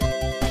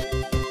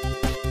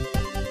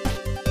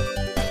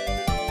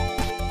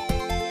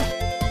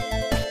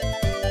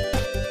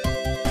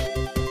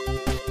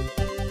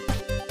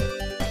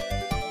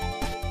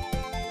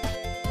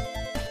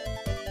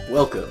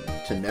Welcome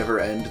to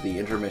Never End the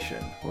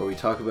Intermission, where we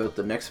talk about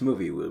the next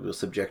movie we'll be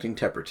subjecting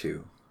Tepper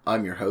to.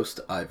 I'm your host,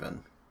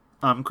 Ivan.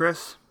 I'm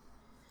Chris.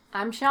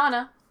 I'm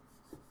Shauna.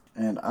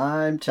 And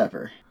I'm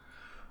Tepper.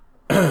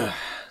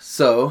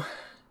 So,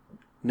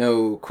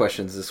 no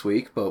questions this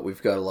week, but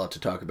we've got a lot to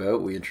talk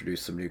about. We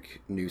introduced some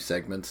new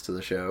segments to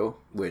the show,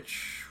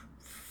 which,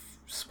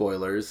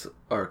 spoilers,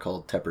 are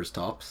called Tepper's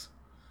Tops.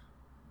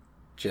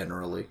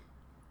 Generally.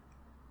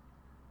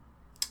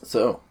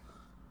 So,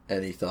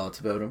 any thoughts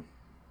about them?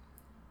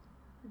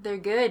 They're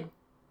good.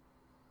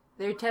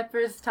 They're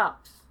Tepper's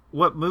tops.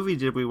 What movie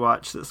did we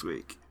watch this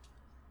week?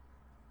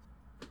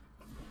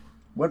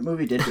 What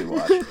movie did we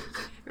watch?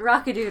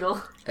 Rockadoodle.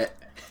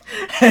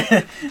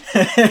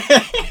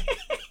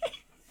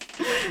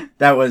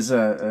 That was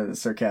a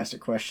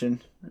sarcastic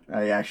question.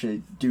 I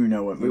actually do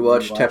know what movie We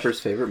watched Tepper's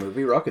favorite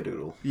movie,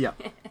 Rockadoodle. Yeah.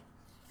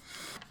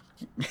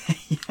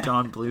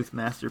 John Bluth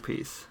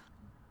masterpiece.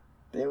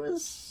 It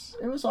was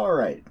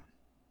alright.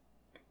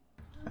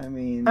 I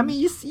mean,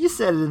 you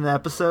said it in the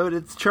episode.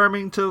 It's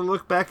charming to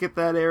look back at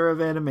that era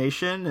of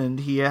animation, and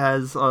he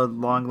has a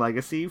long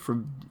legacy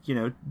from,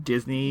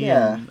 Disney.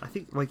 Yeah. And I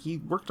think, he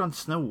worked on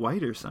Snow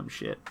White or some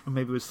shit. Or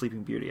maybe it was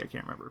Sleeping Beauty, I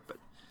can't remember. But,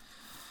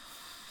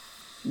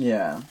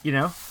 yeah.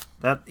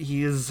 That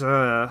he is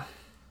a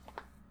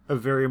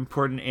very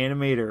important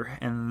animator,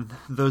 and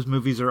those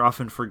movies are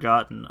often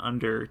forgotten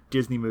under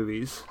Disney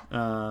movies.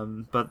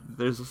 But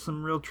there's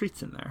some real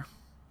treats in there.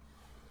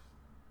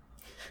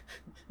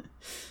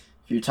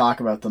 If you talk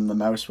about them, the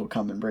mouse will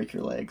come and break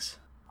your legs.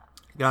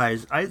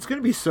 Guys, it's going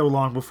to be so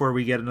long before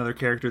we get another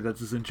character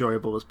that's as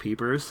enjoyable as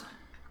Peepers.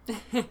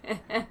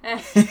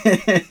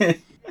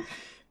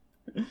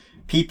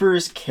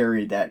 Peepers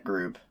carried that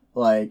group.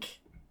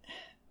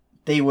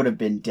 They would have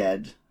been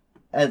dead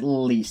at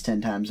least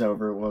 10 times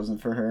over if it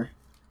wasn't for her.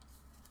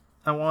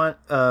 I want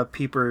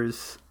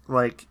Peepers...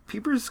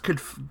 Peepers could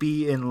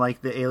be in,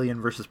 the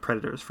Alien vs.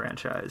 Predators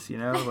franchise,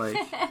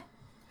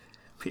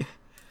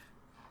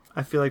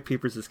 I feel like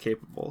Peepers is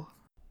capable.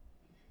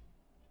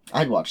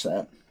 I'd watch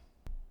that.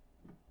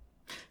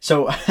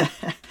 So,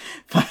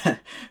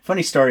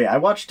 funny story. I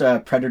watched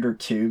Predator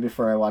 2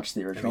 before I watched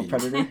the original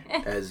Predator.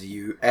 As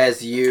you,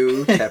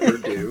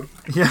 Tepper, do.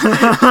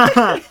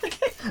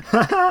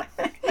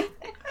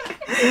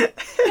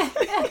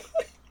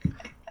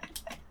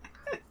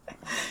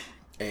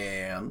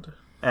 And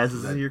as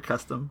is your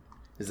custom.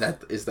 Is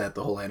that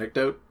the whole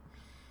anecdote?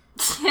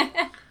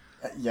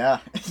 Yeah.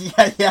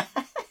 Yeah.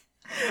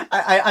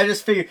 I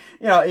just figured,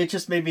 it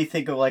just made me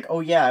think of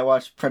I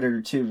watched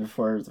Predator 2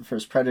 before the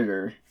first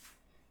Predator.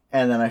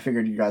 And then I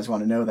figured you guys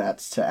want to know that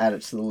to add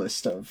it to the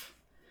list of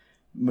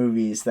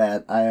movies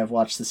that I have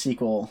watched the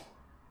sequel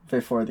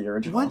before the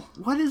original.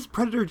 What is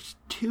Predator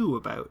 2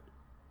 about?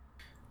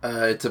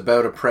 It's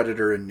about a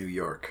predator in New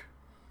York.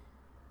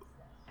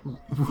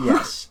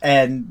 Yes.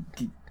 And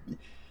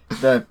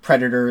the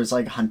predator is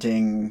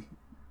hunting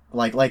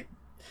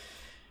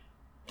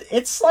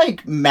it's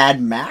like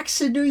Mad Max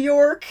in New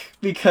York,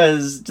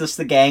 because just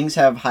the gangs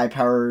have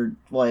high-powered,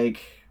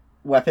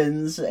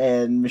 weapons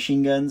and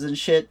machine guns and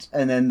shit,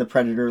 and then the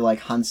predator,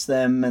 hunts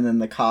them, and then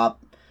the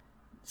cop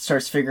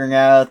starts figuring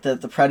out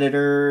that the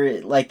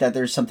predator, that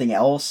there's something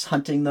else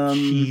hunting them.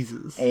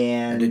 Jesus.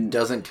 And it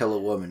doesn't kill a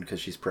woman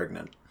because she's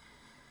pregnant.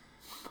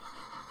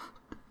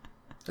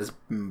 That's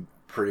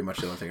pretty much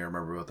the only thing I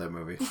remember about that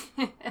movie.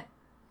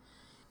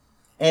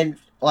 And,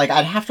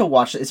 I'd have to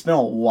watch it. It's been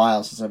a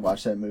while since I've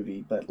watched that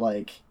movie, but,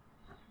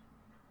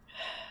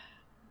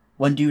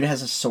 one dude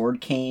has a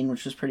sword cane,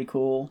 which was pretty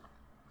cool.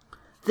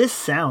 This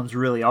sounds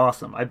really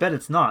awesome. I bet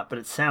it's not, but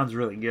it sounds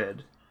really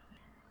good.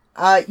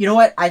 You know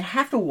what? I'd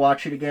have to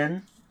watch it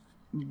again,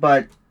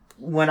 but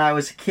when I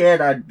was a kid,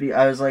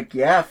 I was like,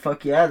 yeah,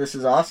 fuck yeah, this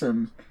is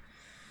awesome.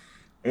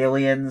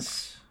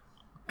 Aliens,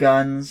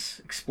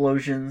 guns,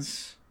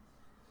 explosions,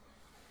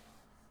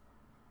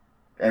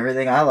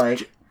 everything I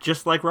like.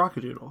 Just like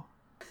Rockadoodle.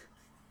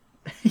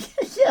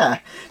 Yeah,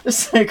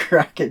 just like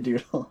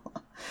Rockadoodle.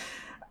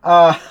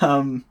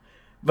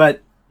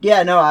 But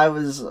yeah, no, I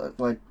was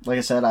like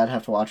I said, I'd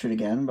have to watch it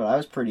again, but I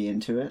was pretty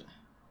into it.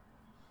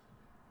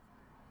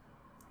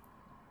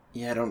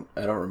 Yeah, I don't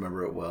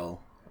remember it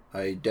well.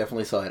 I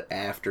definitely saw it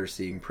after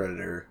seeing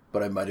Predator,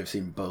 but I might have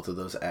seen both of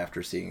those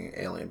after seeing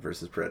Alien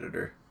vs.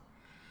 Predator.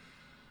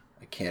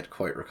 I can't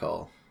quite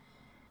recall.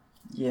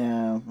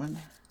 Yeah, when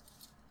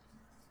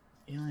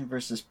Alien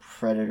vs.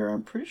 Predator,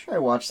 I'm pretty sure I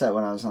watched that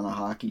when I was on a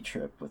hockey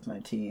trip with my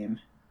team.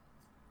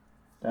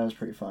 That was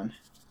pretty fun.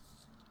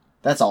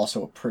 That's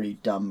also a pretty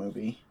dumb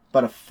movie,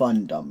 but a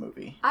fun dumb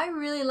movie. I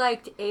really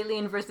liked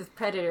Alien vs.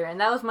 Predator, and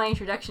that was my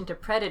introduction to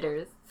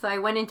Predators. So I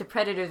went into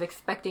Predators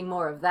expecting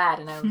more of that,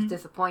 and I was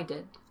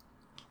disappointed.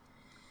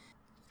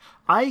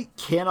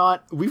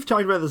 We've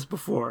talked about this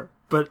before,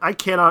 but I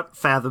cannot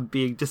fathom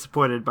being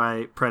disappointed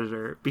by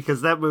Predator,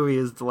 because that movie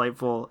is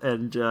delightful,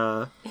 and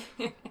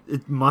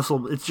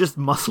it's just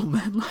muscle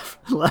men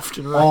left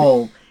and right.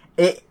 Oh,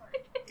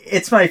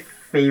 it's my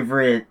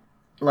favorite,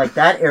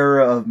 that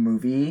era of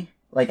movie,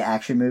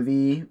 action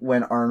movie,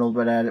 when Arnold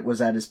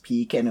was at his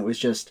peak, and it was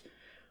just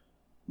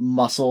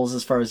muscles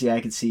as far as the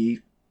eye can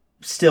see.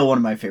 Still one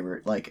of my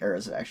favorite like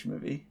eras of action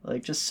movie.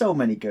 Like just so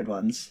many good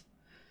ones.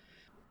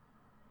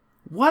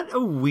 What a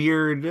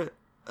weird,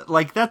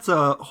 like, that's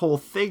a whole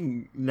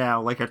thing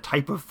now, like a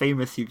type of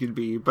famous you can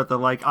be, but the,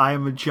 like, I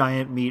am a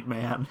giant meat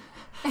man,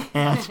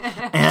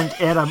 and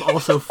I'm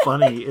also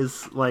funny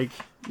is, like,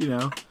 you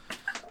know,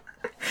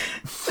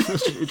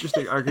 such an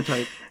interesting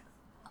archetype.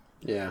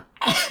 Yeah.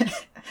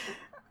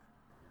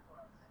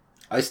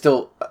 I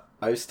still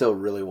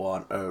really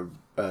want a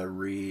I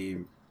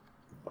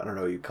don't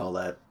know what you call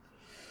that,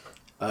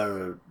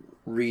 a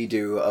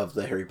redo of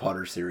the Harry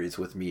Potter series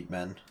with meat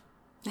men.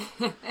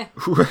 I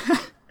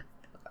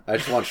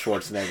just want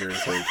Schwarzenegger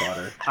as Harry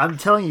Potter. I'm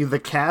telling you, the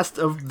cast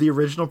of the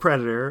original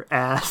Predator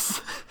as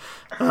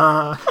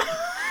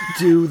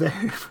do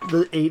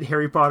the 8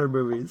 Harry Potter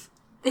movies.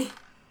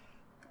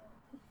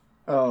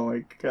 Oh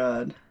my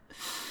god.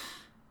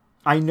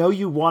 I know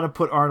you want to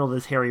put Arnold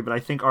as Harry, but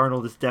I think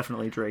Arnold is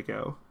definitely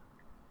Draco.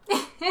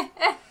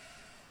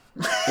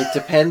 It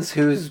depends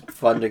who's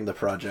funding the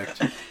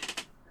project.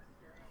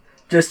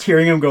 Just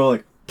hearing him go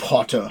like,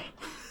 Potter.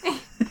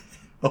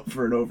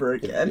 Over and over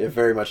again. It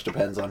very much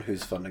depends on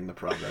who's funding the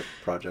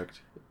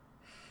project.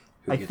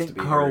 Who I gets think to be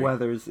Carl Harry.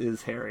 Weathers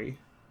is Harry.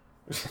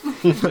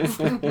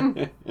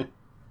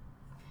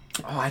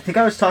 Oh, I think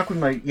I was talking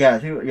with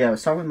I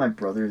was talking with my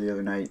brother the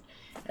other night,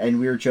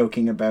 and we were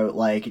joking about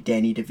like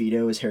Danny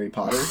DeVito as Harry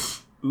Potter.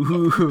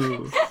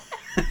 Ooh,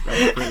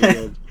 that's pretty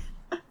good.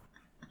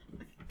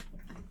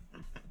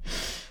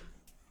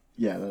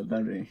 Yeah,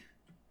 that'd be.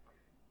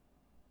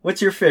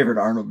 What's your favorite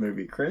Arnold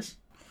movie, Chris?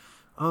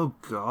 Oh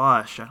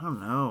gosh, I don't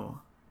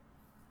know.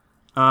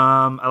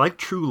 I like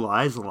True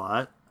Lies a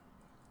lot.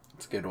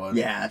 It's a good one.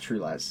 Yeah, True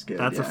Lies is good.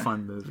 That's a yeah.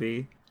 fun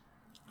movie.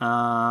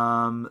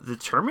 The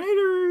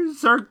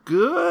Terminators are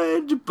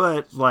good,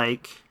 but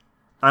like,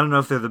 I don't know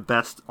if they're the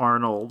best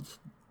Arnold,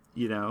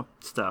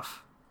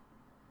 stuff.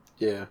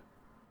 Yeah.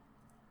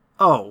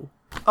 Oh,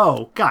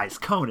 guys,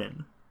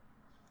 Conan.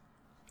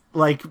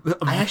 Like,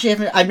 I actually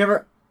haven't.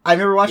 I've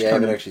never watched. Yeah, I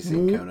Conan. haven't actually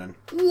seen Conan.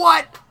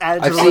 what? Add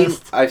it to the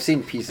list. I've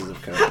seen pieces of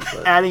Conan,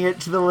 but Adding it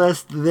to the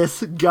list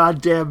this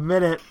goddamn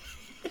minute.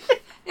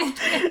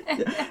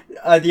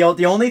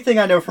 The only thing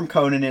I know from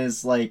Conan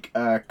is like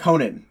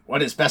Conan,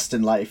 what is best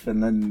in life,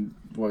 and then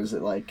what was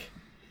it like?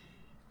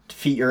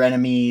 Defeat your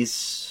enemies,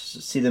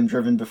 see them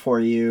driven before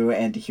you,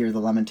 and to hear the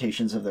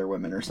lamentations of their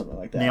women, or something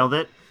like that. Nailed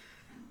it.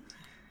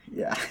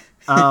 Yeah.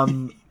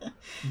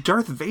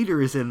 Darth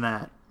Vader is in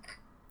that.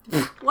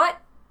 What?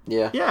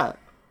 yeah. Yeah.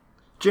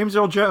 James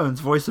Earl Jones,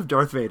 voice of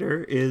Darth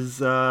Vader, is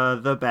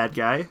the bad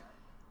guy.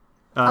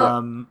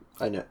 I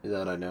know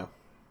that. I know.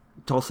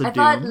 Tulsa I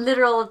Doom. thought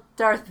literal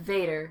Darth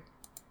Vader.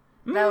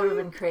 That would have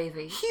been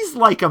crazy. He's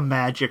like a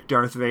magic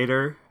Darth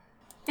Vader.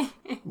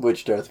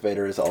 Which Darth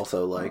Vader is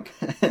also like.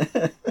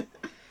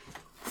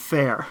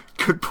 Fair.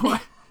 Good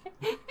point.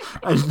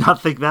 I did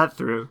not think that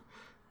through.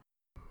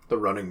 The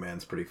Running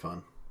Man's pretty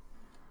fun.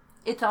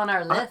 It's on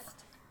our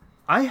list.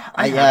 I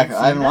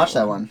haven't watched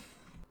that one.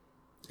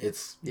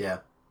 It's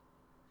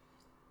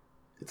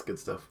good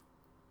stuff.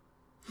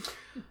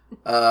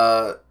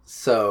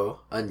 So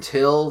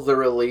until the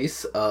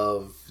release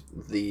of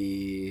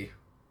the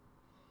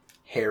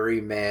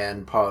Harry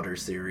Man Potter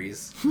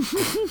series,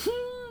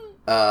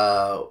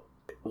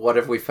 what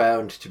have we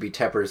found to be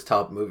Tepper's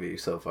top movie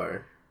so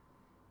far?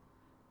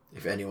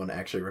 If anyone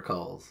actually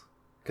recalls.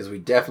 Because we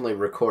definitely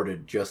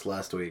recorded just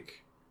last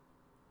week.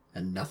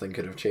 And nothing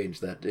could have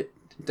changed that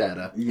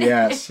data.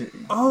 Yes.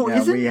 Oh,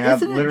 yeah,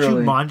 isn't it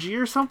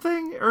Jumanji or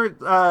something? Or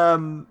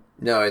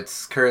No,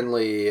 it's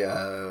currently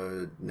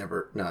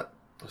never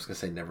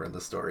in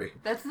the story.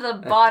 That's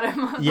the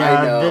bottom of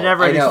yeah, I know, the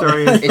Never I Ending know.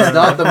 Story is It's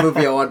not the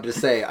movie I wanted to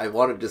say. I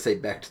wanted to say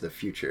Back to the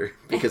Future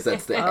because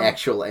that's the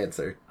actual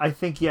answer. I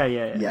think yeah.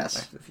 Yes.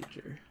 Back to the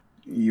Future.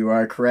 You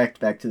are correct.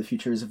 Back to the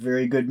Future is a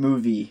very good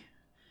movie.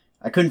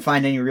 I couldn't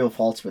find any real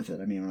faults with it.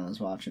 I mean, when I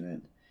was watching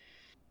it,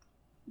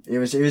 it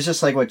was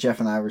just like what Jeff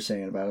and I were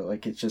saying about it.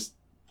 Like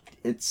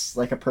it's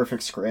like a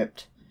perfect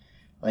script.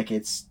 Like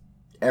it's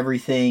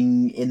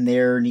everything in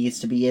there needs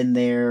to be in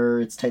there.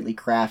 It's tightly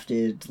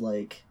crafted.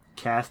 Like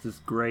Cast is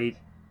great.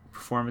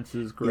 Performance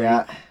is great.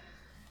 yeah,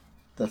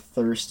 the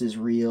thirst is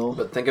real.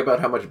 But think about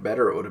how much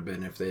better it would have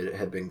been if they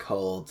had been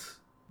called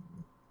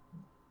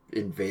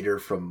Invader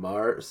from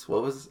Mars.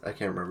 I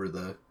can't remember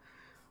the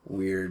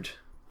weird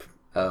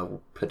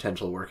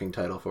potential working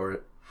title for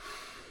it.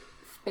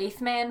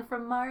 Spaceman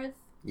from Mars?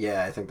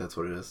 Yeah, I think that's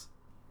what it is.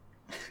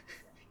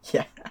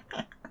 Yeah.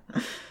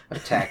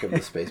 Attack of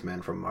the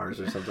Spaceman from Mars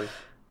or something.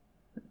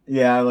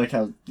 Yeah, I like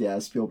how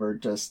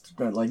Spielberg just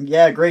went like,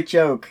 yeah, great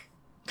joke.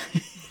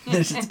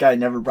 This guy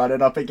never brought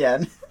it up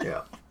again.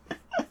 Yeah.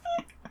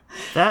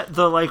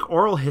 The like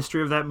oral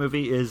history of that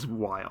movie is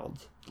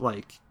wild.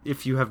 Like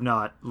if you have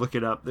not, look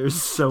it up. There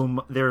is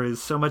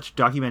so much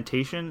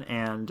documentation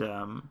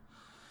and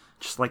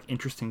just like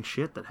interesting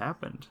shit that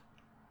happened.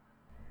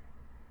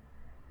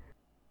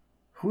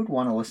 Who would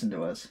want to listen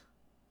to us?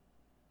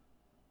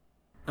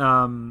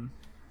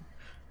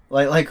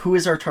 Like Like who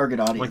is our target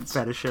audience?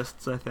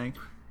 fetishists, I think.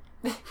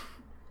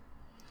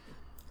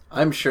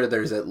 I'm sure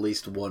there's at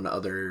least one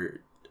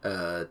other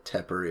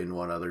Tepper in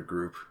one other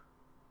group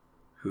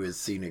who has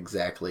seen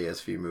exactly as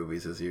few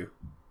movies as you.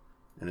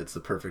 And it's the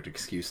perfect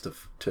excuse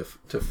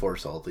to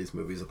force all these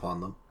movies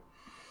upon them.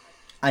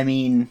 I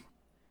mean,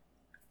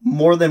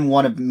 more than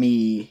one of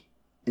me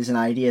is an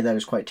idea that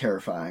is quite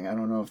terrifying. I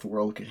don't know if the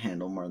world could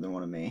handle more than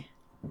one of me.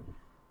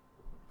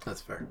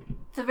 That's fair.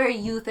 It's a very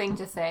you thing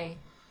to say.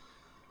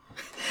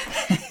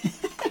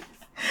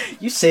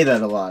 You say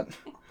that a lot.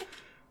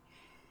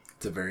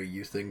 It's a very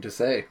you thing to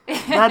say.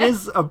 That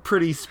is a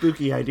pretty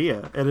spooky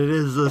idea, and it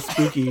is a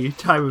spooky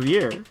time of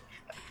year.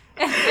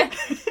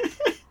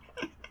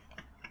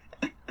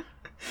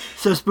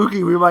 So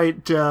spooky, we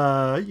might,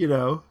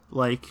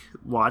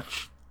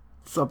 watch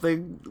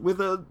something with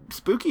a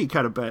spooky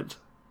kind of bent.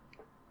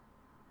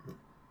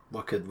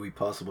 What could we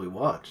possibly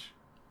watch?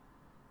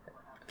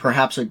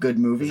 Perhaps a good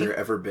movie? Has there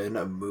ever been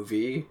a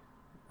movie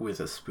with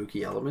a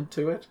spooky element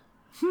to it?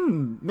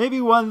 Maybe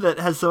one that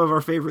has some of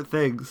our favorite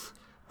things,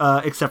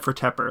 except for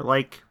Tepper,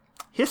 like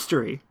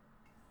history.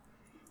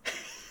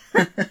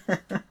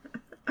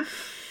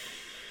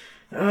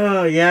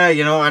 Oh, yeah,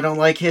 I don't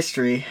like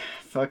history.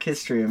 Fuck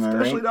history, am I right?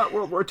 Especially not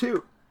World War II.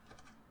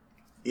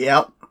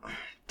 Yep.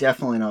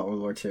 Definitely not World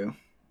War II.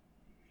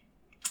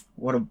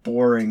 What a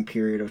boring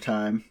period of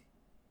time.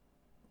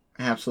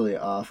 Absolutely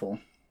awful.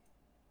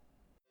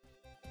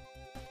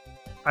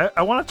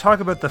 I want to talk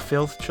about the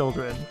filth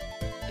children.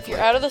 If you're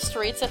out of the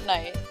streets at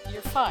night,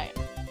 you're fine.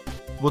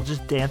 We'll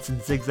just dance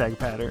in zigzag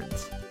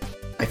patterns.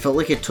 I felt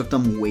like it took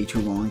them way too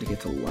long to get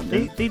to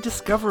London. They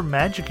discover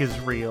magic is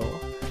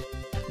real.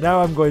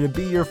 Now I'm going to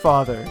be your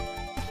father.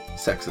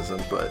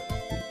 Sexism, but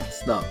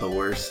it's not the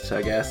worst,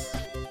 I guess.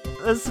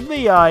 That's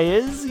me, I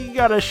is. You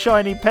got a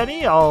shiny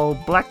penny, I'll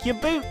black your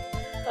boot.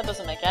 That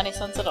doesn't make any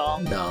sense at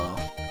all. No.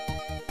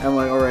 I'm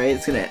like,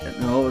 alright,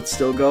 it's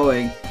still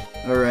going.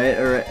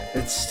 Alright,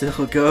 it's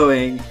still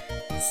going.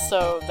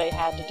 So they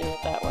had to do it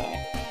that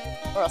way.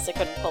 Or else they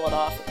couldn't pull it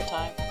off at the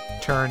time.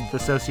 Turned the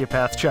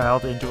sociopath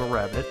child into a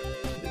rabbit.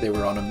 They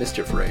were on a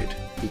mischief raid.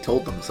 He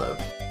told them so.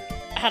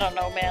 I don't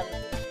know, man.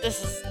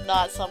 This is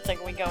not something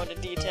we go into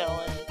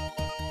detail in.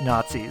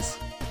 Nazis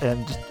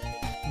and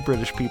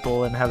British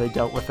people and how they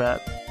dealt with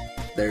that.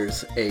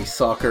 There's a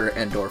soccer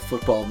and or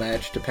football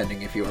match,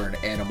 depending if you're an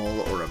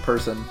animal or a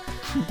person.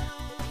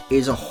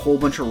 Is a whole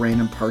bunch of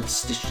random parts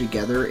stitched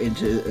together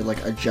into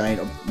like a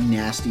giant,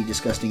 nasty,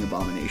 disgusting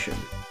abomination.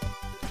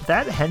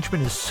 That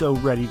henchman is so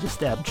ready to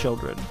stab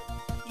children.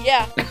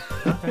 Yeah.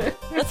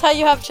 That's how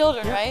you have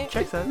children, right?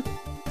 Checks out.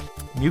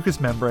 Mucous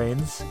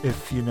membranes,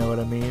 if you know what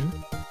I mean.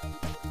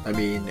 I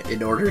mean,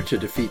 in order to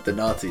defeat the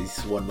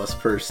Nazis, one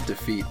must first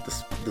defeat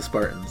the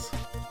Spartans.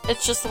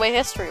 It's just the way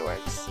history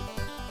works.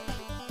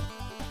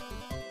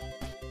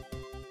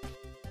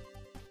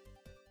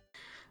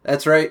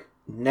 That's right.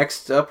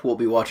 Next up, we'll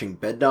be watching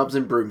Bedknobs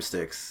and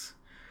Broomsticks.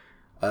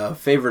 A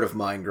favorite of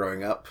mine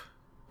growing up,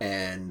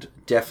 and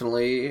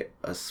definitely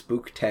a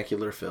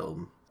spooktacular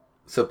film.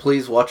 So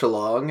please watch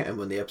along, and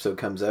when the episode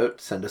comes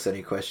out, send us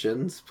any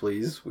questions,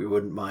 please. We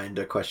wouldn't mind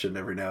a question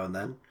every now and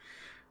then.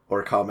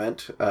 Or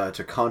comment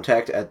to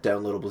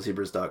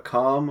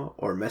contact@downloadablezebras.com,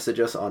 or message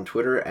us on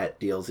Twitter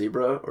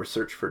 @DLZebra, or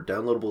search for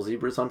Downloadable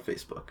Zebras on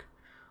Facebook.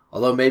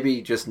 Although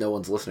maybe just no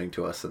one's listening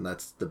to us, and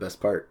that's the best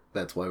part.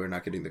 That's why we're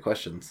not getting the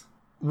questions.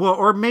 Well,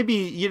 or maybe,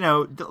 you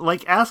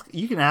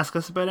can ask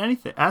us about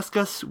anything. Ask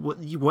us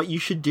what you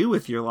should do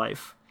with your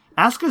life.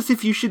 Ask us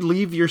if you should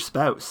leave your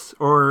spouse,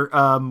 or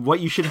what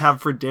you should have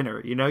for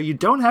dinner. You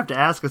don't have to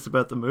ask us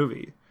about the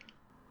movie.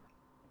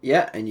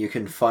 Yeah, and you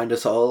can find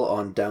us all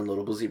on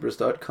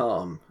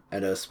downloadablezebras.com.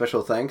 And a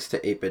special thanks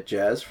to 8-Bit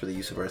Jazz for the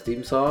use of our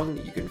theme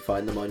song. You can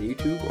find them on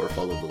YouTube or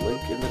follow the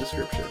link in the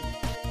description.